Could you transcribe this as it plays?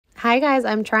Hi guys,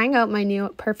 I'm trying out my new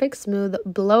Perfect Smooth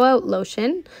Blowout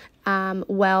Lotion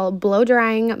while blow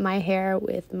drying my hair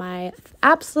with my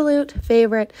absolute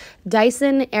favorite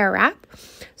Dyson Airwrap.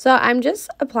 So I'm just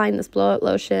applying this blowout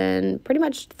lotion pretty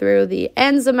much through the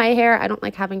ends of my hair. I don't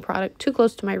like having product too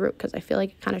close to my root because I feel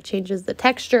like it kind of changes the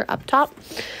texture up top.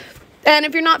 And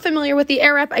if you're not familiar with the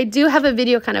Airwrap, I do have a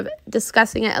video kind of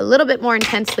discussing it a little bit more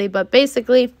intensely, but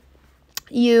basically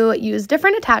you use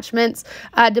different attachments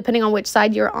depending on which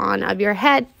side you're on of your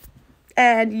head,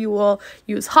 and you will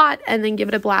use hot and then give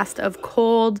it a blast of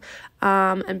cold,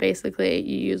 and basically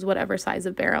you use whatever size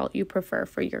of barrel you prefer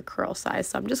for your curl size.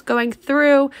 So I'm just going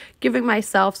through, giving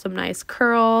myself some nice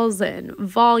curls and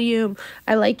volume.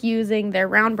 I like using their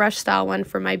round brush style one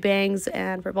for my bangs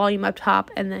and for volume up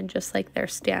top, and then just like their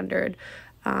standard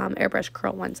airbrush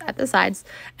curl ones at the sides.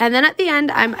 And then at the end,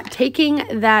 I'm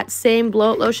taking that same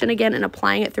blowout lotion again and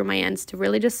applying it through my ends to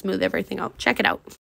really just smooth everything out. Check it out.